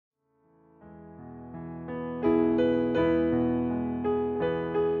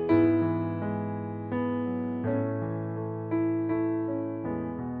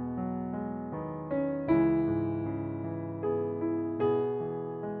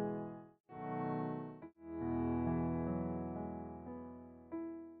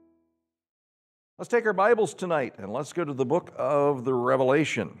Let's take our Bibles tonight and let's go to the book of the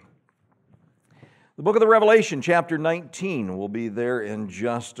Revelation. The book of the Revelation, chapter 19, will be there in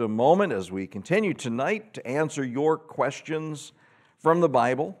just a moment as we continue tonight to answer your questions from the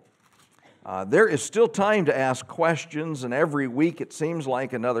Bible. There is still time to ask questions, and every week it seems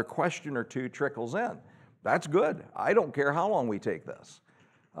like another question or two trickles in. That's good. I don't care how long we take this.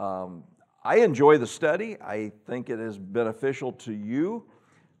 I enjoy the study. I think it is beneficial to you,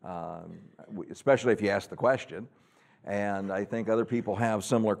 especially if you ask the question. And I think other people have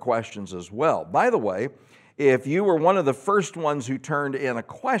similar questions as well. By the way, if you were one of the first ones who turned in a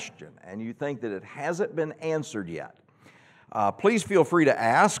question and you think that it hasn't been answered yet, please feel free to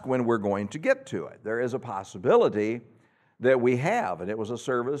ask when we're going to get to it. There is a possibility that we have, and it was a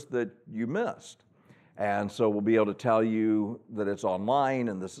service that you missed. And so we'll be able to tell you that it's online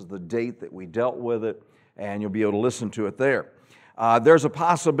and this is the date that we dealt with it, and you'll be able to listen to it there. There's a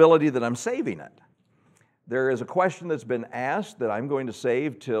possibility that I'm saving it. There is a question that's been asked that I'm going to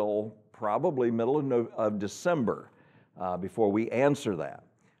save till probably middle of December before we answer that.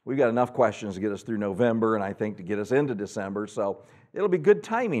 We've got enough questions to get us through November and I think to get us into December, so it'll be good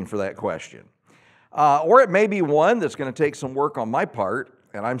timing for that question. Or it may be one that's going to take some work on my part,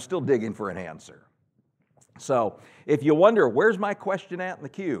 and I'm still digging for an answer. So if you wonder, where's my question at in the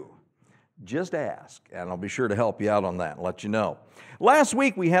queue? Just ask, and I'll be sure to help you out on that and let you know. Last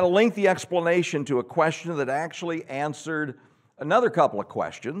week, we had a lengthy explanation to a question that actually answered another couple of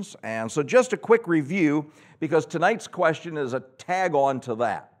questions. And so just a quick review, because tonight's question is a tag on to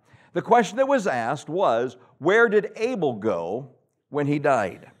that. The question that was asked was, where did Abel go when he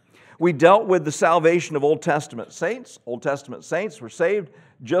died? We dealt with the salvation of Old Testament saints. Old Testament saints were saved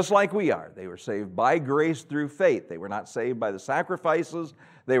just like we are. They were saved by grace through faith. They were not saved by the sacrifices.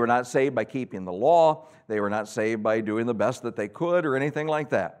 They were not saved by keeping the law. They were not saved by doing the best that they could or anything like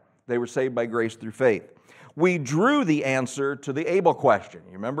that. They were saved by grace through faith. We drew the answer to the Abel question.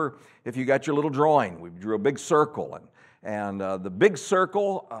 You remember, if you got your little drawing, we drew a big circle. And the big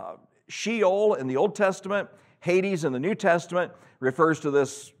circle, Sheol in the Old Testament, Hades in the New Testament, refers to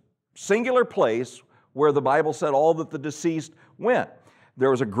this singular place where the Bible said all that the deceased went. There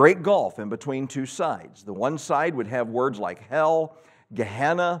was a great gulf in between two sides. The one side would have words like hell,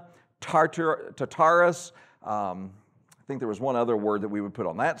 Gehenna, Tartarus. I think there was one other word that we would put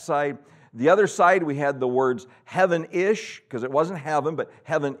on that side. The other side, we had the words heaven-ish, because it wasn't heaven, but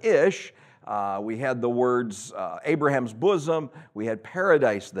heaven-ish. We had the words Abraham's bosom. We had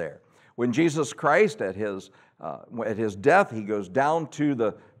paradise there. When Jesus Christ, at his death, he goes down to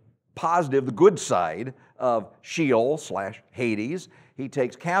the positive, the good side of Sheol/Hades. He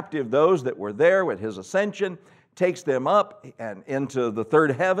takes captive those that were there at his ascension, takes them up and into the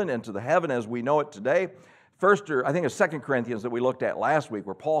third heaven, into the heaven as we know it today. I think it's 2 Corinthians that we looked at last week,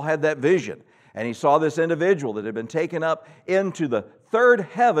 where Paul had that vision, and he saw this individual that had been taken up into the third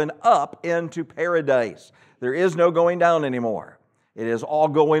heaven, up into paradise. There is no going down anymore. It is all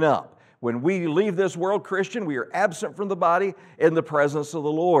going up. When we leave this world, Christian, we are absent from the body in the presence of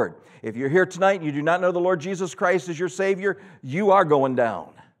the Lord. If you're here tonight and you do not know the Lord Jesus Christ as your Savior, you are going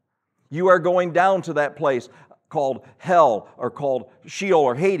down. You are going down to that place called hell or called Sheol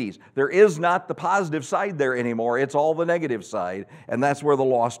or Hades. There is not the positive side there anymore. It's all the negative side, and that's where the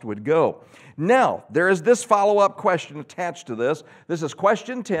lost would go. Now, there is this follow-up question attached to this. This is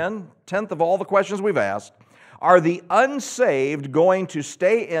question 10, 10th of all the questions we've asked. Are the unsaved going to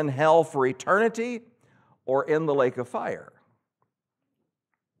stay in hell for eternity or in the lake of fire?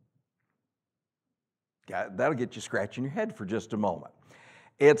 That'll get you scratching your head for just a moment.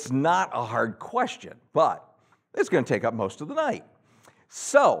 It's not a hard question, but it's going to take up most of the night.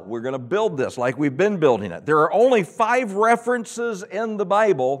 So we're going to build this like we've been building it. There are only 5 references in the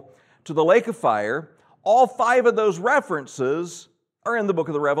Bible to the lake of fire. All 5 of those references are in the book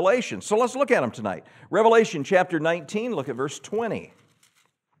of the Revelation. So let's look at them tonight. Revelation chapter 19, look at verse 20.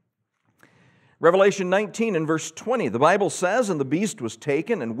 Revelation 19 and verse 20, the Bible says, "And the beast was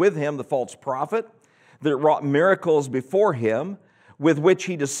taken, and with him the false prophet, that wrought miracles before him, with which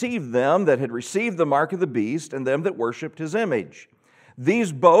he deceived them that had received the mark of the beast, and them that worshipped his image.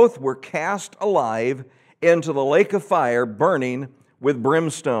 These both were cast alive into the lake of fire, burning with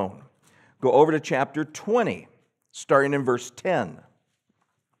brimstone." Go over to chapter 20, starting in verse 10.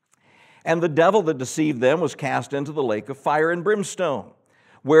 "And the devil that deceived them was cast into the lake of fire and brimstone,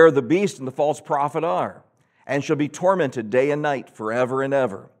 where the beast and the false prophet are, and shall be tormented day and night forever and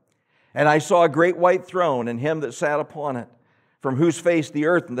ever. And I saw a great white throne, and him that sat upon it, from whose face the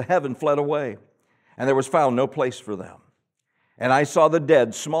earth and the heaven fled away, and there was found no place for them. And I saw the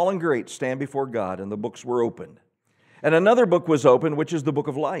dead, small and great, stand before God, and the books were opened. And another book was opened, which is the book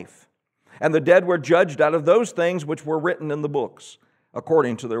of life. And the dead were judged out of those things which were written in the books,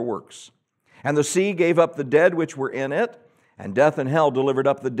 according to their works. And the sea gave up the dead which were in it, and death and hell delivered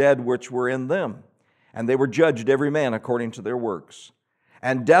up the dead which were in them. And they were judged every man according to their works.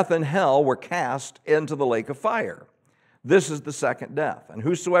 And death and hell were cast into the lake of fire. This is the second death. And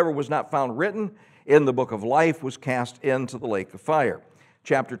whosoever was not found written in the book of life was cast into the lake of fire.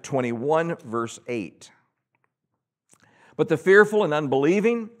 Chapter 21, verse 8. But the fearful and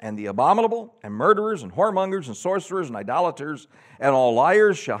unbelieving, and the abominable, and murderers, and whoremongers, and sorcerers, and idolaters, and all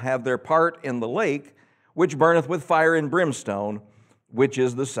liars shall have their part in the lake, which burneth with fire and brimstone, which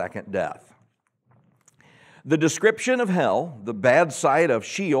is the second death. The description of hell, the bad side of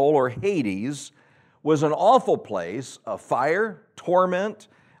Sheol or Hades, was an awful place of fire, torment,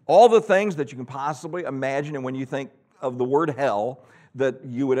 all the things that you can possibly imagine, and when you think of the word hell, that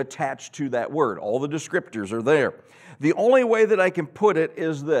you would attach to that word. All the descriptors are there. The only way that I can put it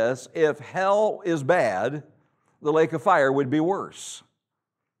is this: if hell is bad, the lake of fire would be worse.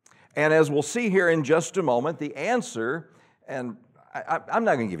 And as we'll see here in just a moment, the answer, and I'm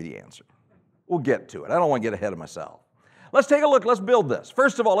not going to give you the answer. We'll get to it. I don't want to get ahead of myself. Let's take a look. Let's build this.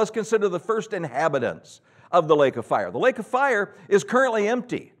 First of all, let's consider the first inhabitants of the lake of fire. The lake of fire is currently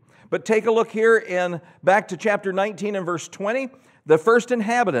empty. But take a look here back to chapter 19 and verse 20. The first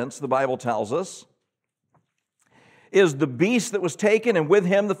inhabitants, the Bible tells us, is the beast that was taken, and with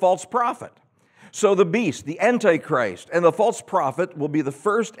him the false prophet. So the beast, the Antichrist, and the false prophet will be the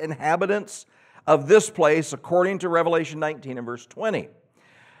first inhabitants of this place according to Revelation 19 and verse 20.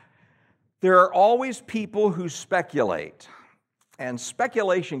 There are always people who speculate, and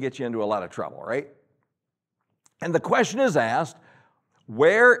speculation gets you into a lot of trouble, right? And the question is asked,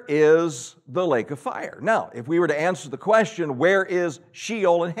 where is the lake of fire? Now, if we were to answer the question, where is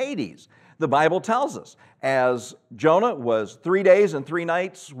Sheol and Hades? The Bible tells us, as Jonah was 3 days and 3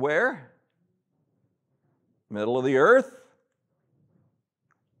 nights, where? Middle of the earth.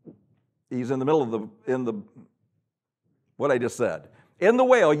 He's in the middle of what I just said. In the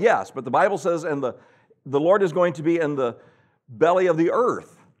whale, yes, but the Bible says, and the Lord is going to be in the belly of the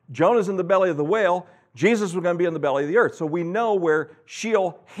earth. Jonah's in the belly of the whale. Jesus was going to be in the belly of the earth. So we know where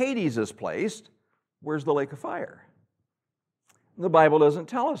Sheol, Hades is placed. Where's the lake of fire? The Bible doesn't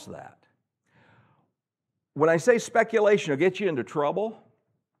tell us that. When I say speculation will get you into trouble,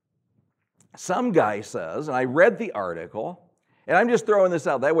 some guy says, and I read the article, and I'm just throwing this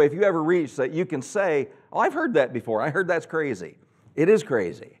out. That way, if you ever reach that, you can say, oh, I've heard that before. I heard that's crazy. It is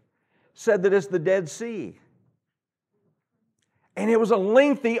crazy. Said that it's the Dead Sea. And it was a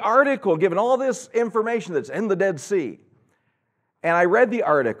lengthy article giving all this information that's in the Dead Sea. And I read the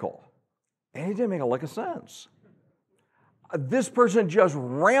article, and it didn't make a lick of sense. This person just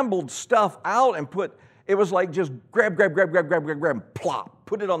rambled stuff out and it was like just grab, plop,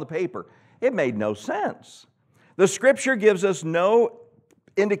 put it on the paper. It made no sense. The Scripture gives us no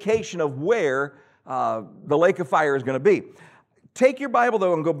indication of where the lake of fire is going to be. Take your Bible,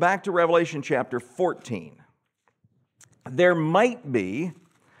 though, and go back to Revelation chapter 14. There might be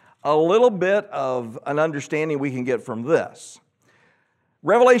a little bit of an understanding we can get from this.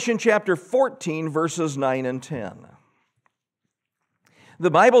 Revelation chapter 14, verses 9 and 10.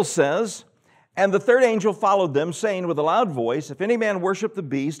 The Bible says, "And the third angel followed them, saying with a loud voice, If any man worship the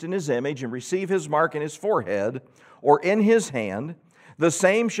beast in his image, and receive his mark in his forehead or in his hand, the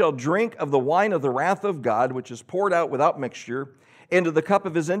same shall drink of the wine of the wrath of God, which is poured out without mixture into the cup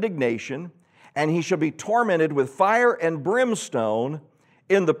of his indignation, and he shall be tormented with fire and brimstone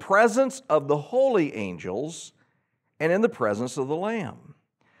in the presence of the holy angels and in the presence of the Lamb."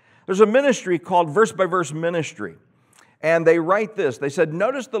 There's a ministry called Verse by Verse Ministry, and they write this. They said,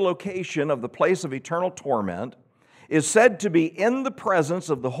 notice the location of the place of eternal torment is said to be in the presence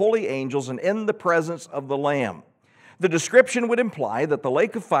of the holy angels and in the presence of the Lamb. The description would imply that the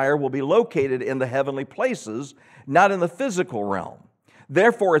lake of fire will be located in the heavenly places, not in the physical realm.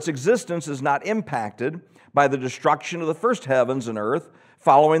 Therefore, its existence is not impacted by the destruction of the first heavens and earth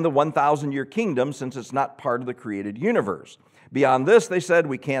following the 1,000-year kingdom, since it's not part of the created universe. Beyond this, they said,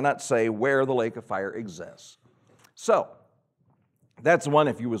 we cannot say where the lake of fire exists. So, that's one,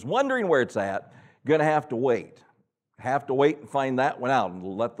 if you was wondering where it's at, going to have to wait. Have to wait and find that one out and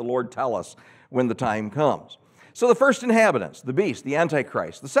let the Lord tell us when the time comes. So the first inhabitants, the beast, the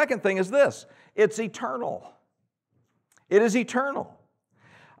Antichrist. The second thing is this: it's eternal. It is eternal.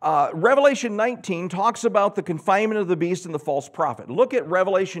 Revelation 19 talks about the confinement of the beast and the false prophet. Look at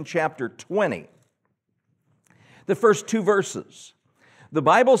Revelation chapter 20, the first 2 verses. The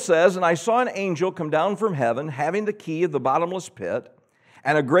Bible says, "And I saw an angel come down from heaven, having the key of the bottomless pit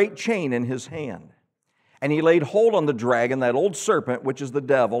and a great chain in his hand. And he laid hold on the dragon, that old serpent, which is the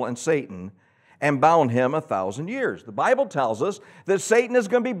devil and Satan, and bound him 1,000 years. The Bible tells us that Satan is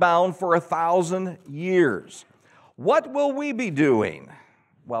going to be bound for 1,000 years. What will we be doing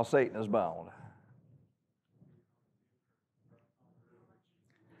while Satan is bound?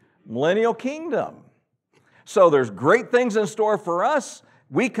 Millennial kingdom. So there's great things in store for us.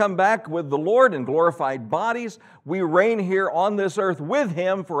 We come back with the Lord in glorified bodies. We reign here on this earth with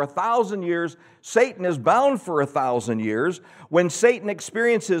Him for 1,000 years. Satan is bound for 1,000 years. When Satan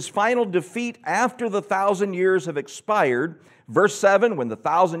experiences final defeat after the 1,000 years have expired, verse 7, when the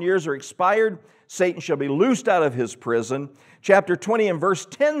 1,000 years are expired, Satan shall be loosed out of his prison. Chapter 20 and verse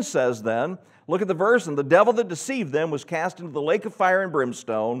 10 says then, look at the verse, and the devil that deceived them was cast into the lake of fire and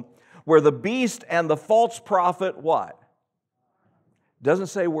brimstone, where the beast and the false prophet, what? Doesn't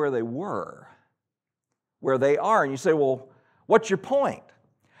say where they were, where they are. And you say, well, what's your point?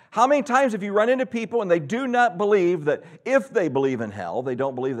 How many times have you run into people and they do not believe that if they believe in hell, they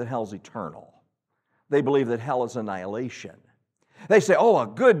don't believe that hell's eternal. They believe that hell is annihilation. They say, oh, a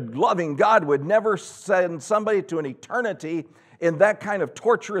good, loving God would never send somebody to an eternity in that kind of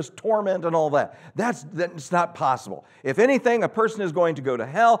torturous torment and all that. That's not possible. If anything, a person is going to go to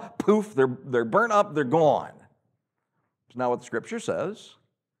hell, poof, they're burnt up, they're gone. It's not what the Scripture says.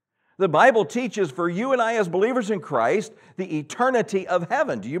 The Bible teaches for you and I as believers in Christ the eternity of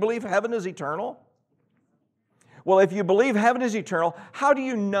heaven. Do you believe heaven is eternal? Well, if you believe heaven is eternal, how do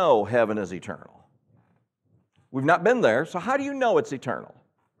you know heaven is eternal? We've not been there, so how do you know it's eternal?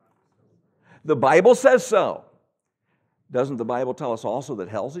 The Bible says so. Doesn't the Bible tell us also that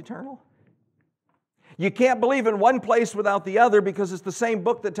hell's eternal? You can't believe in one place without the other because it's the same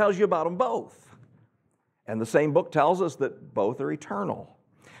book that tells you about them both. And the same book tells us that both are eternal.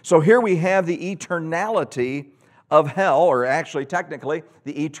 So here we have the eternality of hell, or actually, technically,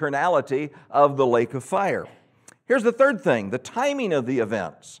 the eternality of the lake of fire. Here's the third thing, the timing of the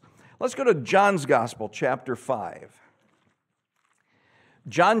events. Let's go to John's Gospel, chapter 5.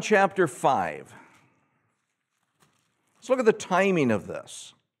 John chapter 5. Let's look at the timing of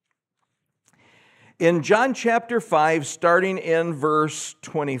this. In John chapter 5, starting in verse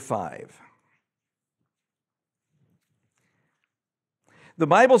 25. The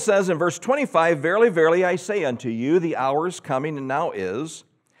Bible says in verse 25, Verily, verily, I say unto you, the hour is coming, and now is,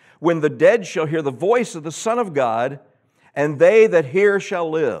 when the dead shall hear the voice of the Son of God, and they that hear shall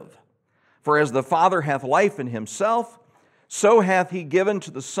live. For as the Father hath life in himself, so hath he given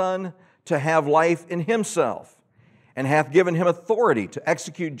to the Son to have life in himself, and hath given him authority to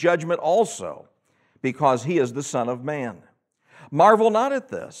execute judgment also, because he is the Son of Man. Marvel not at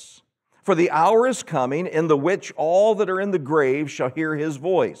this, for the hour is coming in the which all that are in the grave shall hear his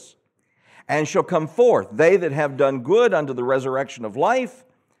voice, and shall come forth, they that have done good unto the resurrection of life,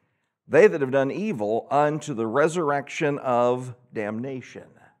 they that have done evil unto the resurrection of damnation.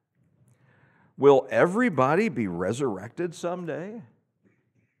 Will everybody be resurrected someday?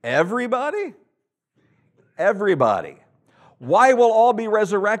 Everybody? Everybody. Why will all be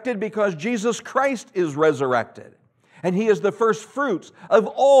resurrected? Because Jesus Christ is resurrected. And He is the first fruits of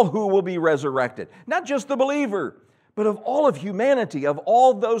all who will be resurrected. Not just the believer, but of all of humanity, of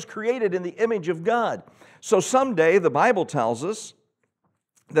all those created in the image of God. So someday, the Bible tells us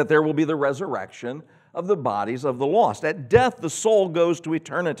that there will be the resurrection of the bodies of the lost. At death, the soul goes to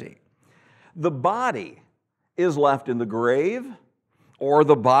eternity. The body is left in the grave, or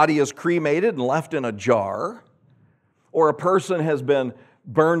the body is cremated and left in a jar, or a person has been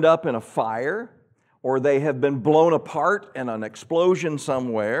burned up in a fire, or they have been blown apart in an explosion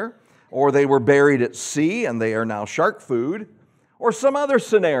somewhere, or they were buried at sea and they are now shark food, or some other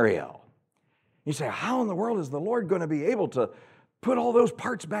scenario. You say, how in the world is the Lord going to be able to put all those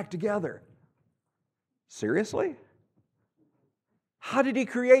parts back together? Seriously? How did He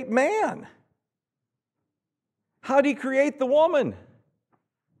create man? How did He create the woman?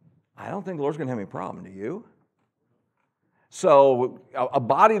 I don't think the Lord's going to have any problem, do you? So a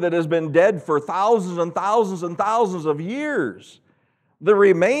body that has been dead for thousands and thousands and thousands of years, the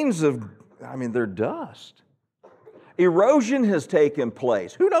remains of, they're dust. Erosion has taken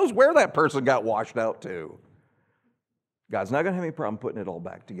place. Who knows where that person got washed out to? God's not going to have any problem putting it all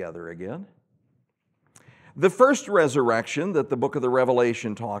back together again. The first resurrection that the book of the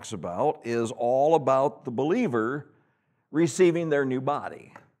Revelation talks about is all about the believer receiving their new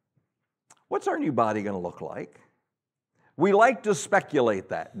body. What's our new body going to look like? We like to speculate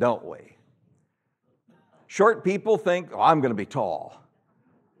that, don't we? Short people think, I'm going to be tall.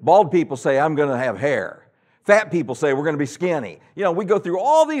 Bald people say, I'm going to have hair. Fat people say, we're going to be skinny. We go through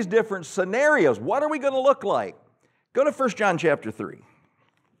all these different scenarios. What are we going to look like? Go to 1 John chapter 3.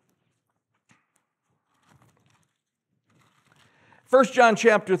 1 John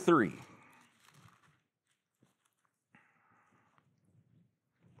chapter 3.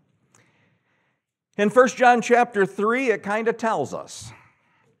 In 1 John chapter 3, it kind of tells us.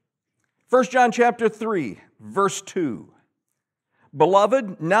 1 John chapter 3, verse 2.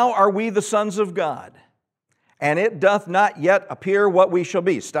 Beloved, now are we the sons of God, and it doth not yet appear what we shall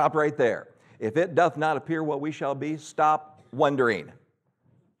be. Stop right there. If it doth not appear what we shall be, stop wondering.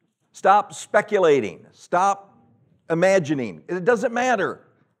 Stop speculating. Stop imagining. It doesn't matter.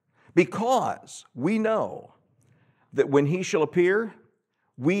 Because we know that when He shall appear,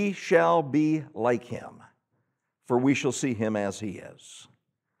 we shall be like Him, for we shall see Him as He is.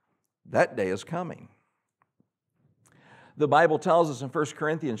 That day is coming. The Bible tells us in 1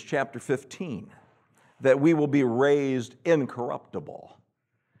 Corinthians chapter 15 that we will be raised incorruptible.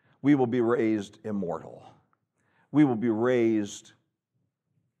 We will be raised immortal. We will be raised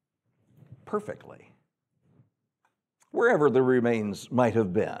perfectly, wherever the remains might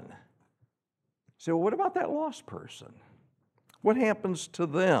have been. So what about that lost person? What happens to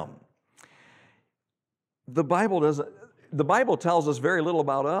them? The Bible tells us very little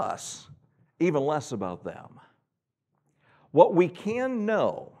about us, even less about them. What we can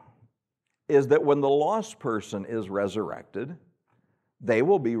know is that when the lost person is resurrected, they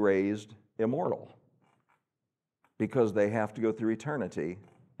will be raised immortal because they have to go through eternity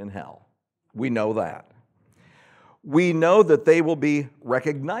in hell. We know that. We know that they will be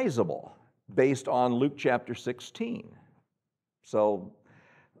recognizable based on Luke chapter 16. So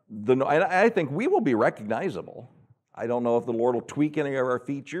I think we will be recognizable. I don't know if the Lord will tweak any of our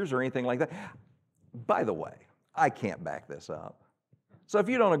features or anything like that. By the way, I can't back this up. So if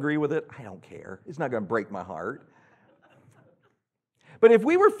you don't agree with it, I don't care. It's not going to break my heart. But if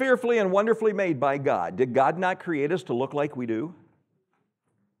we were fearfully and wonderfully made by God, did God not create us to look like we do?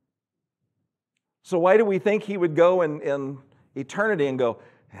 So why do we think He would go in eternity and go,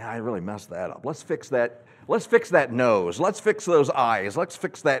 I really messed that up. Let's fix that. Let's fix that nose. Let's fix those eyes. Let's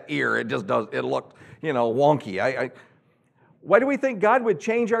fix that ear. It just does. It looked, wonky. Why do we think God would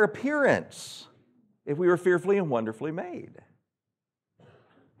change our appearance if we were fearfully and wonderfully made?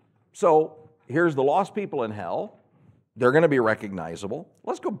 So here's the lost people in hell. They're going to be recognizable.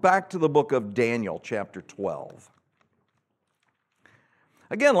 Let's go back to the book of Daniel, chapter 12.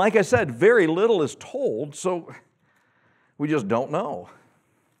 Again, like I said, very little is told, so we just don't know.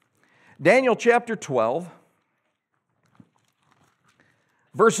 Daniel chapter 12,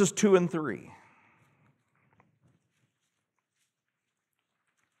 verses 2 and 3.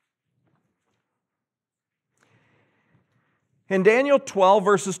 In Daniel 12,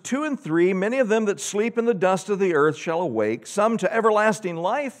 verses 2 and 3, many of them that sleep in the dust of the earth shall awake, some to everlasting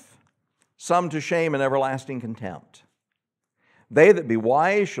life, some to shame and everlasting contempt. They that be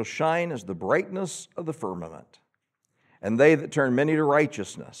wise shall shine as the brightness of the firmament, and they that turn many to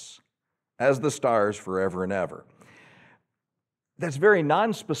righteousness as the stars forever and ever. That's very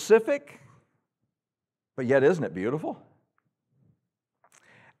nonspecific, but yet isn't it beautiful?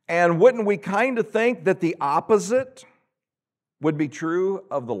 And wouldn't we kind of think that the opposite would be true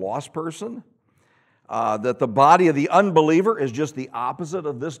of the lost person? That the body of the unbeliever is just the opposite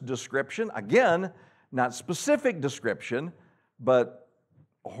of this description? Again, not specific description, but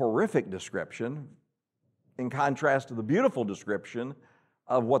a horrific description in contrast to the beautiful description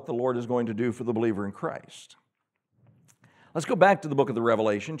of what the Lord is going to do for the believer in Christ. Let's go back to the book of the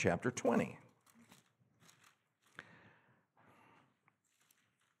Revelation, chapter 20.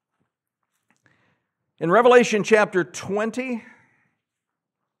 In Revelation chapter 20,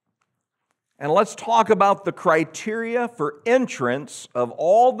 and let's talk about the criteria for entrance of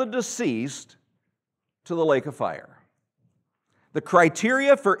all the deceased to the lake of fire. The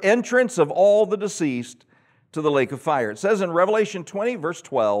criteria for entrance of all the deceased to the lake of fire. It says in Revelation 20, verse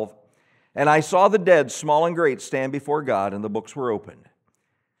 12, "And I saw the dead, small and great, stand before God, and the books were opened.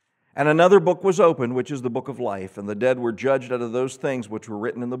 And another book was opened, which is the book of life, and the dead were judged out of those things which were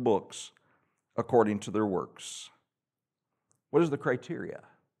written in the books, according to their works." What is the criteria?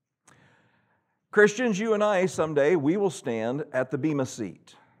 Christians, you and I, someday, we will stand at the Bema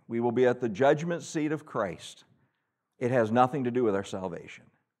seat. We will be at the judgment seat of Christ. It has nothing to do with our salvation.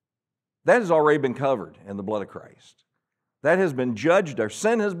 That has already been covered in the blood of Christ. That has been judged. Our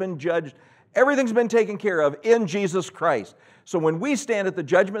sin has been judged. Everything's been taken care of in Jesus Christ. So when we stand at the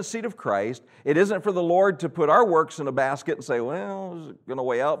judgment seat of Christ, it isn't for the Lord to put our works in a basket and say, well, is it going to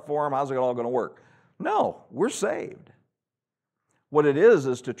weigh out for him? How's it all going to work? No, we're saved. What it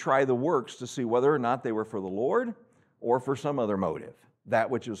is to try the works to see whether or not they were for the Lord or for some other motive.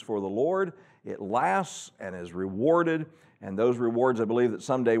 That which is for the Lord, it lasts and is rewarded. And those rewards, I believe that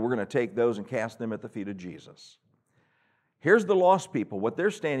someday we're going to take those and cast them at the feet of Jesus. Here's the lost people. What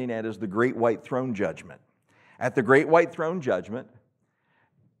they're standing at is the great white throne judgment. At the great white throne judgment,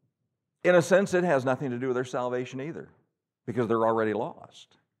 in a sense, it has nothing to do with their salvation either, because they're already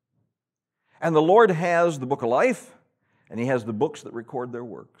lost. And the Lord has the book of life, and He has the books that record their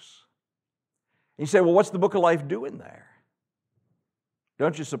works. And you say, well, what's the book of life doing there?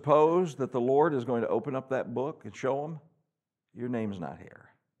 Don't you suppose that the Lord is going to open up that book and show them, your name's not here.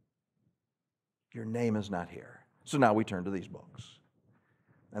 Your name is not here. So now we turn to these books.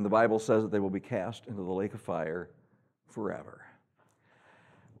 And the Bible says that they will be cast into the lake of fire forever.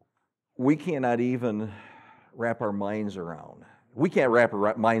 We cannot even wrap our minds around. We can't wrap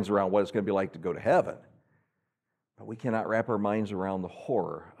our minds around what it's going to be like to go to heaven. But we cannot wrap our minds around the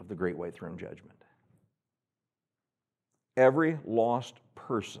horror of the great white throne judgment. Every lost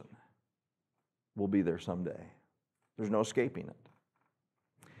person will be there someday. There's no escaping it.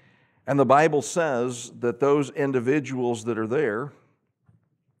 And the Bible says that those individuals that are there,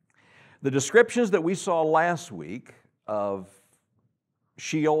 the descriptions that we saw last week of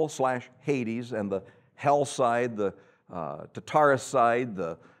Sheol/Hades and the hell side, the Tartarus side,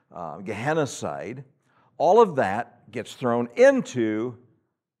 the Gehenna side, all of that gets thrown into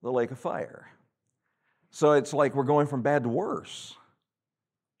the lake of fire. So it's like we're going from bad to worse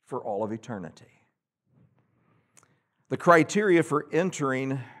for all of eternity. The criteria for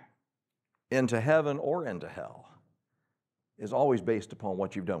entering into heaven or into hell is always based upon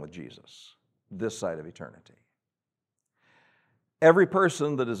what you've done with Jesus this side of eternity. Every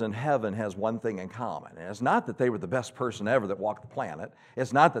person that is in heaven has one thing in common. And it's not that they were the best person ever that walked the planet.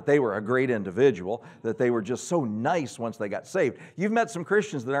 It's not that they were a great individual, that they were just so nice once they got saved. You've met some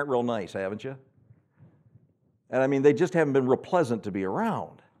Christians that aren't real nice, haven't you? And I mean, they just haven't been real pleasant to be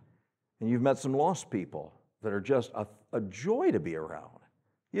around. And you've met some lost people that are just a joy to be around.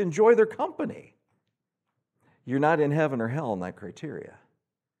 You enjoy their company. You're not in heaven or hell on that criteria.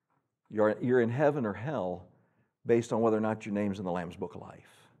 You're in heaven or hell based on whether or not your name's in the Lamb's Book of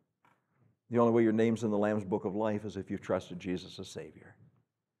Life. The only way your name's in the Lamb's Book of Life is if you've trusted Jesus as Savior.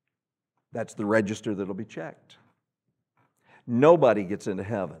 That's the register that'll be checked. Nobody gets into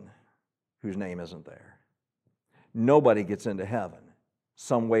heaven whose name isn't there. Nobody gets into heaven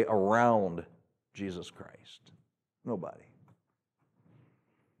some way around Jesus Christ. Nobody.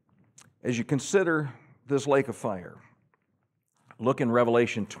 As you consider this lake of fire, look in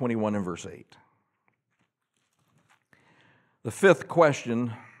Revelation 21 and verse 8. The fifth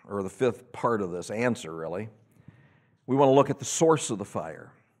question, or the fifth part of this answer, really, we want to look at the source of the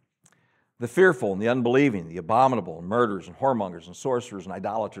fire. The fearful and the unbelieving, the abominable, and murderers and whoremongers and sorcerers and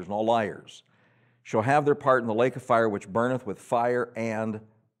idolaters and all liars shall have their part in the lake of fire which burneth with fire and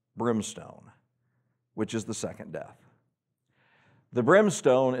brimstone, which is the second death. The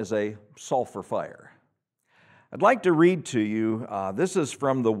brimstone is a sulfur fire. I'd like to read to you, this is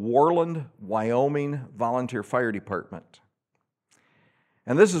from the Worland, Wyoming Volunteer Fire Department.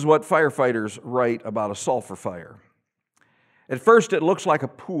 And this is what firefighters write about a sulfur fire. At first, it looks like a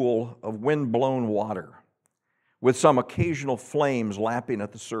pool of wind-blown water with some occasional flames lapping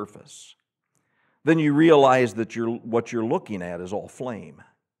at the surface. Then you realize that what you're looking at is all flame.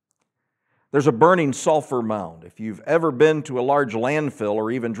 There's a burning sulfur mound. If you've ever been to a large landfill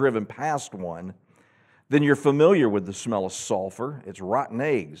or even driven past one, then you're familiar with the smell of sulfur. It's rotten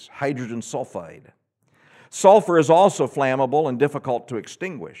eggs, hydrogen sulfide. Sulfur is also flammable and difficult to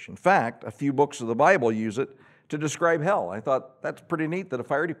extinguish. In fact, a few books of the Bible use it to describe hell. I thought that's pretty neat that a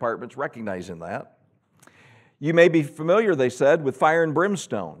fire department's recognizing that. You may be familiar, they said, with fire and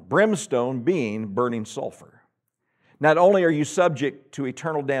brimstone. Brimstone being burning sulfur. Not only are you subject to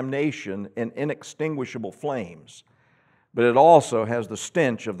eternal damnation and inextinguishable flames, but it also has the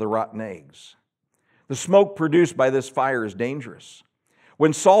stench of the rotten eggs. The smoke produced by this fire is dangerous.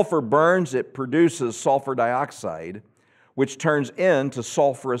 When sulfur burns, it produces sulfur dioxide, which turns into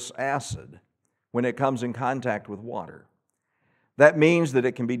sulfurous acid when it comes in contact with water. That means that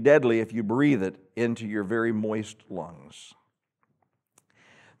it can be deadly if you breathe it into your very moist lungs.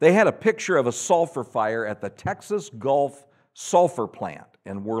 They had a picture of a sulfur fire at the Texas Gulf Sulfur Plant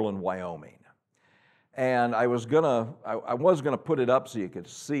in Worland, Wyoming. And I was gonna put it up so you could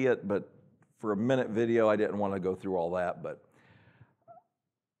see it, but for a minute video, I didn't want to go through all that. But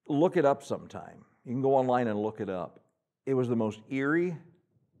look it up sometime. You can go online and look it up. It was the most eerie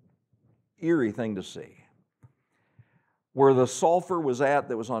thing to see. Where the sulfur was at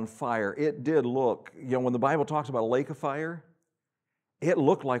that was on fire, it did look, when the Bible talks about a lake of fire, it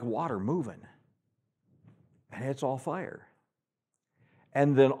looked like water moving. And it's all fire.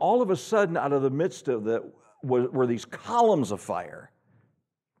 And then all of a sudden, out of the midst of it were these columns of fire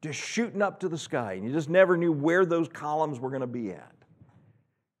just shooting up to the sky, and you just never knew where those columns were going to be at.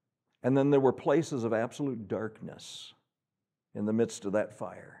 And then there were places of absolute darkness in the midst of that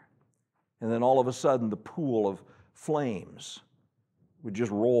fire. And then all of a sudden, the pool of flames would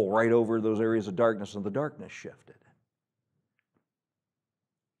just roll right over those areas of darkness, and the darkness shifted.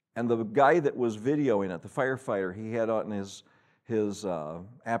 And the guy that was videoing it, the firefighter, he had on his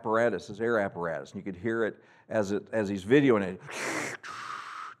apparatus, his air apparatus, and you could hear it as he's videoing it.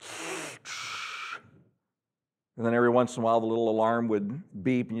 And then every once in a while, the little alarm would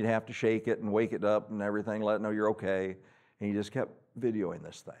beep, and you'd have to shake it and wake it up and everything, let it know you're okay. And he just kept videoing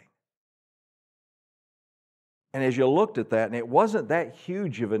this thing. And as you looked at that, and it wasn't that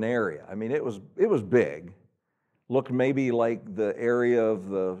huge of an area. I mean, it was big. Looked maybe like the area of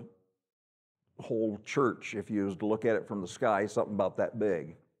the whole church, if you was to look at it from the sky, something about that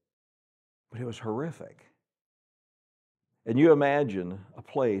big. But it was horrific. And you imagine a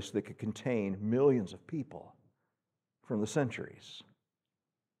place that could contain millions of people from the centuries.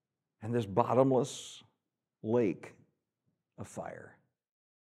 And this bottomless lake of fire,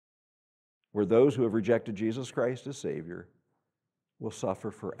 where those who have rejected Jesus Christ as Savior will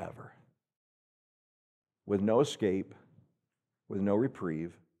suffer forever, with no escape, with no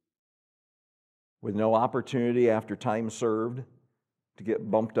reprieve, with no opportunity after time served to get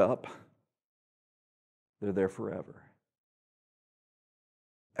bumped up. They're there forever.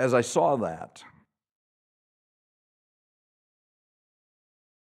 As I saw that,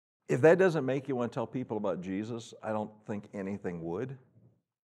 if that doesn't make you want to tell people about Jesus, I don't think anything would.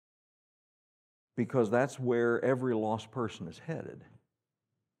 Because that's where every lost person is headed.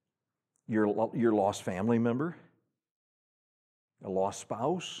 Your lost family member, a lost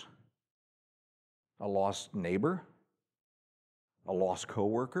spouse, a lost neighbor, a lost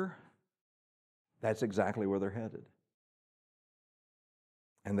coworker. That's exactly where they're headed.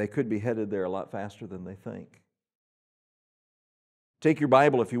 And they could be headed there a lot faster than they think. Take your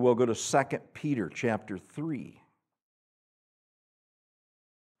Bible, if you will, go to 2 Peter chapter 3.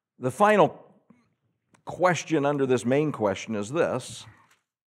 The final question under this main question is this: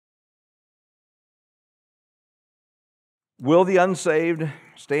 will the unsaved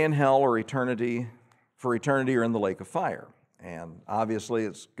stay in hell or for eternity or in the lake of fire? And obviously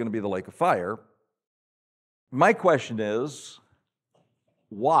it's going to be the lake of fire. My question is,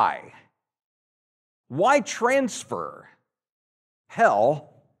 why? Why transfer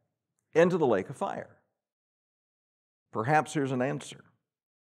hell into the lake of fire? Perhaps here's an answer.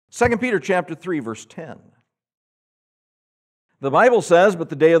 2 Peter chapter 3, verse 10. The Bible says, "But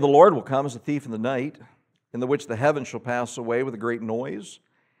the day of the Lord will come as a thief in the night, in the which the heavens shall pass away with a great noise,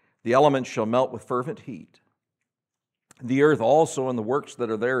 the elements shall melt with fervent heat. The earth also and the works that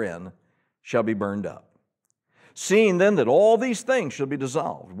are therein shall be burned up. Seeing then that all these things shall be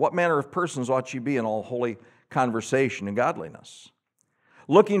dissolved, what manner of persons ought ye be in all holy conversation and godliness?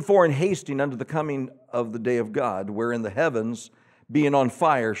 Looking for and hasting unto the coming of the day of God, wherein the heavens, being on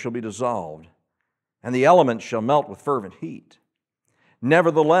fire, shall be dissolved, and the elements shall melt with fervent heat.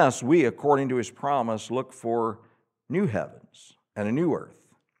 Nevertheless, we, according to his promise, look for new heavens and a new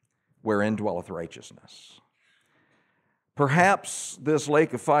earth, wherein dwelleth righteousness." Perhaps this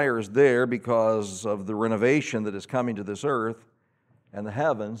lake of fire is there because of the renovation that is coming to this earth and the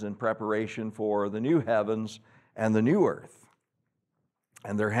heavens in preparation for the new heavens and the new earth.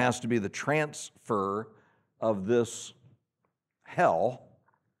 And there has to be the transfer of this hell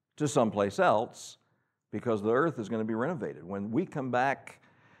to someplace else because the earth is going to be renovated. When we come back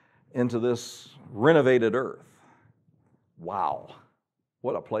into this renovated earth, wow,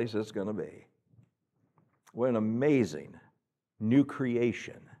 what a place it's going to be. What an amazing new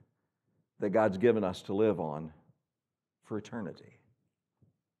creation that God's given us to live on for eternity.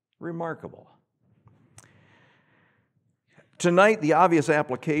 Remarkable. Tonight, the obvious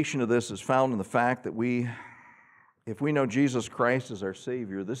application of this is found in the fact that if we know Jesus Christ as our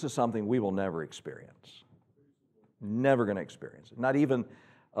Savior, this is something we will never experience. Never going to experience it, not even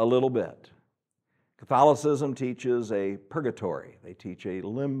a little bit. Catholicism teaches a purgatory. They teach a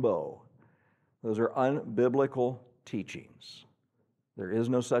limbo. Those are unbiblical teachings. There is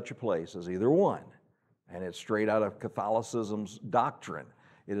no such a place as either one. And it's straight out of Catholicism's doctrine.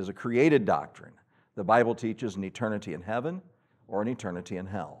 It is a created doctrine. The Bible teaches an eternity in heaven or an eternity in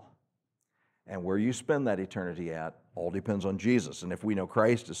hell. And where you spend that eternity at all depends on Jesus. And if we know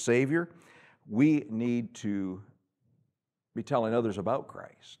Christ as Savior, we need to be telling others about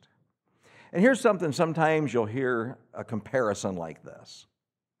Christ. And here's something, sometimes you'll hear a comparison like this.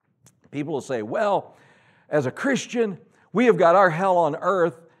 People will say, well, as a Christian, we have got our hell on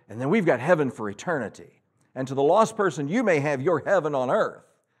earth, and then we've got heaven for eternity. And to the lost person, you may have your heaven on earth,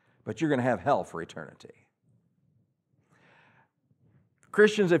 but you're going to have hell for eternity.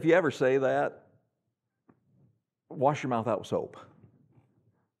 Christians, if you ever say that, wash your mouth out with soap.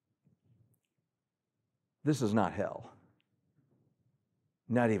 This is not hell.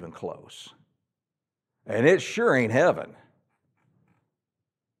 Not even close. And it sure ain't heaven.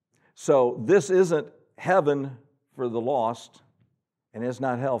 So this isn't heaven for the lost, and it's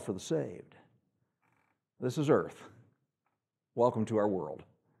not hell for the saved. This is earth. Welcome to our world.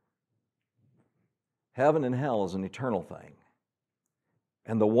 Heaven and hell is an eternal thing.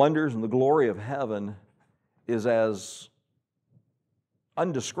 And the wonders and the glory of heaven is as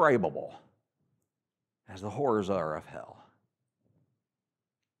undescribable as the horrors are of hell.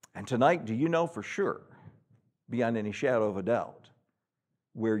 And tonight, do you know for sure, beyond any shadow of a doubt,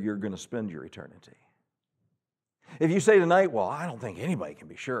 where you're going to spend your eternity? If you say tonight, well, I don't think anybody can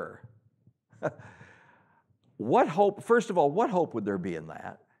be sure. What hope, first of all, what hope would there be in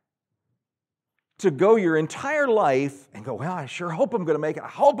that? To go your entire life and go, well, I sure hope I'm going to make it. I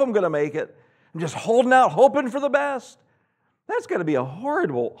hope I'm going to make it. I'm just holding out, hoping for the best. That's got to be a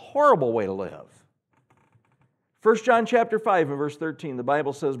horrible, horrible way to live. 1 John chapter 5 and verse 13, the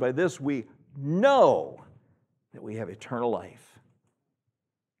Bible says, by this we know that we have eternal life.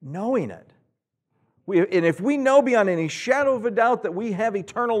 Knowing it. And if we know beyond any shadow of a doubt that we have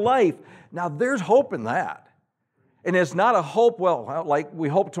eternal life, now there's hope in that. And it's not a hope, well, like we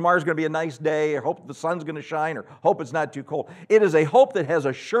hope tomorrow's going to be a nice day, or hope the sun's going to shine, or hope it's not too cold. It is a hope that has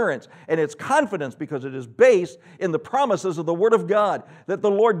assurance, and it's confidence because it is based in the promises of the Word of God that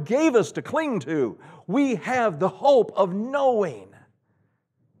the Lord gave us to cling to. We have the hope of knowing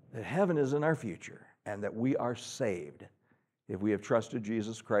that heaven is in our future and that we are saved if we have trusted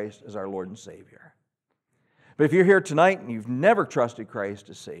Jesus Christ as our Lord and Savior. But if you're here tonight and you've never trusted Christ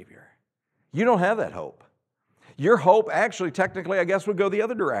as Savior, you don't have that hope. Your hope actually, technically, I guess, would go the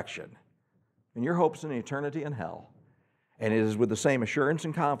other direction. And your hope's in eternity in hell. And it is with the same assurance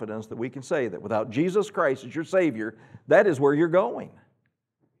and confidence that we can say that without Jesus Christ as your Savior, that is where you're going.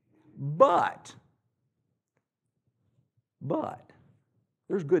 But,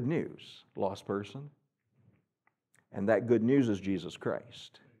 there's good news, lost person. And that good news is Jesus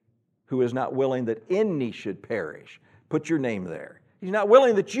Christ, who is not willing that any should perish. Put your name there. He's not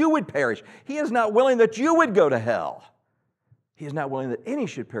willing that you would perish. He is not willing that you would go to hell. He is not willing that any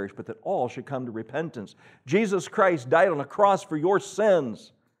should perish, but that all should come to repentance. Jesus Christ died on a cross for your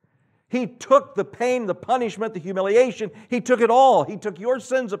sins. He took the pain, the punishment, the humiliation. He took it all. He took your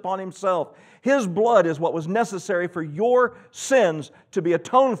sins upon Himself. His blood is what was necessary for your sins to be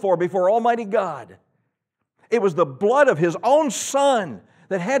atoned for before Almighty God. It was the blood of His own Son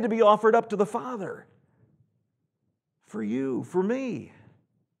that had to be offered up to the Father. For you, for me.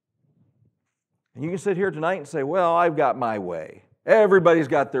 And you can sit here tonight and say, well, I've got my way. Everybody's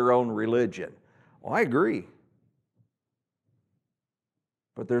got their own religion. Well, I agree.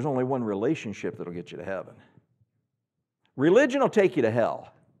 But there's only one relationship that'll get you to heaven. Religion will take you to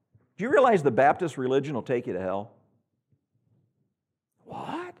hell. Do you realize the Baptist religion will take you to hell?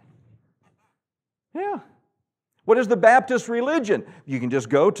 What? Yeah. What is the Baptist religion? You can just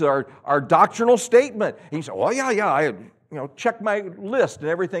go to our doctrinal statement. And you say, well, yeah, I check my list and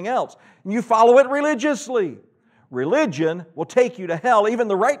everything else. And you follow it religiously. Religion will take you to hell, even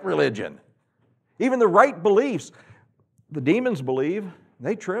the right religion. Even the right beliefs. The demons believe,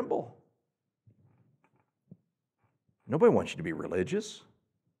 they tremble. Nobody wants you to be religious.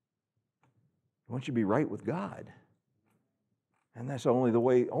 They want you to be right with God. And that's the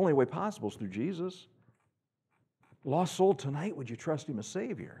only way possible is through Jesus. Lost soul, tonight, would you trust Him as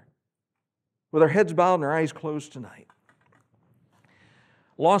Savior? With our heads bowed and our eyes closed tonight.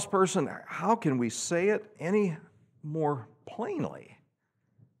 Lost person, how can we say it any more plainly?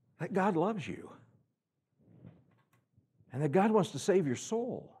 That God loves you. And that God wants to save your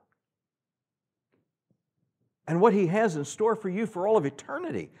soul. And what He has in store for you for all of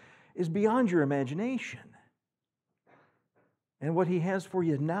eternity is beyond your imagination. And what He has for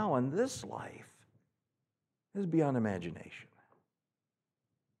you now in this life is beyond imagination.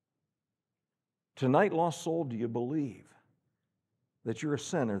 Tonight, lost soul, do you believe that you're a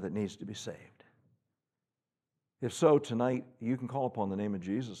sinner that needs to be saved? If so, tonight, you can call upon the name of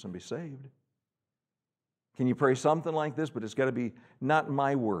Jesus and be saved. Can you pray something like this? But it's got to be not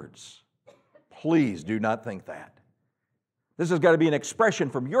my words. Please do not think that. This has got to be an expression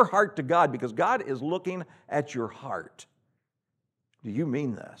from your heart to God because God is looking at your heart. Do you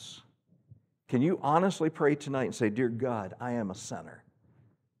mean this? Can you honestly pray tonight and say, dear God, I am a sinner,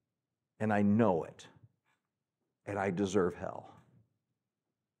 and I know it, and I deserve hell?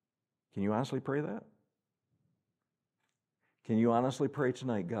 Can you honestly pray that? Can you honestly pray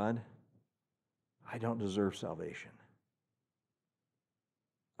tonight, God, I don't deserve salvation.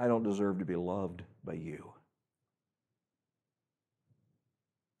 I don't deserve to be loved by you.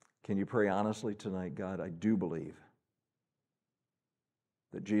 Can you pray honestly tonight, God, I do believe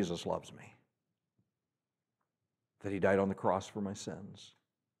that Jesus loves me, that he died on the cross for my sins,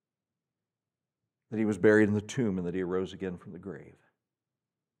 that he was buried in the tomb, and that he arose again from the grave.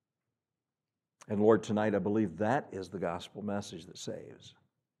 And Lord, tonight I believe that is the gospel message that saves.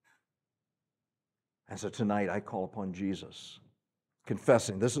 And so tonight I call upon Jesus,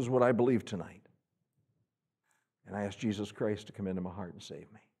 confessing this is what I believe tonight. And I ask Jesus Christ to come into my heart and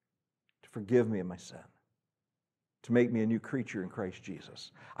save me, to forgive me of my sin, to make me a new creature in Christ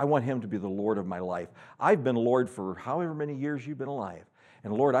Jesus. I want him to be the Lord of my life. I've been Lord for however many years you've been alive.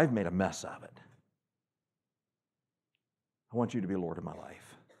 And Lord, I've made a mess of it. I want you to be Lord of my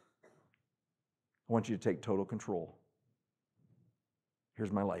life. I want you to take total control.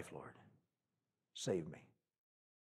 Here's my life, Lord. Save me.